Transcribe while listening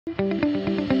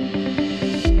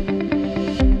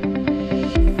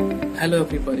Hello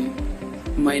everybody,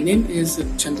 my name is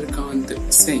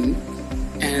ChandraKant Singh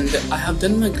and I have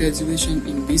done my graduation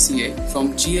in BCA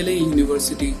from GLA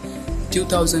University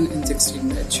 2016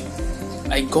 batch.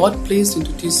 I got placed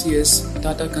into TCS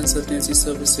Data Consultancy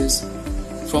Services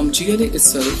from GLA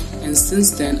itself, and since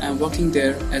then I'm working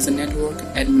there as a network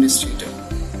administrator.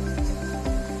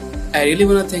 I really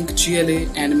want to thank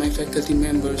GLA and my faculty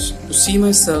members to see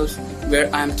myself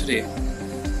where I am today,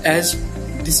 as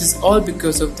this is all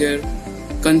because of their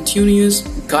continuous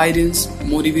guidance,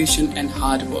 motivation and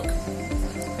hard work.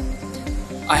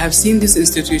 I have seen this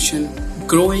institution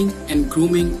growing and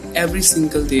grooming every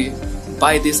single day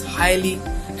by this highly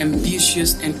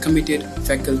ambitious and committed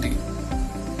faculty.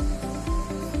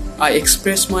 I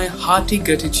express my hearty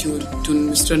gratitude to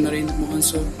Mr. Narendra Mohan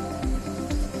sir,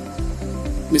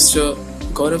 Mr.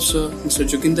 Gaurav sir, Mr.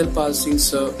 Joginder Pal Singh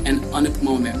sir and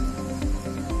Anupama ma'am.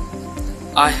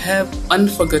 I have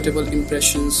unforgettable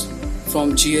impressions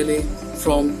from GLA,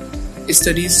 from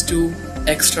studies to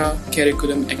extra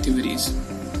curriculum activities.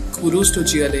 Kudos to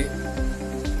GLA.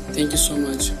 Thank you so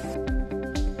much.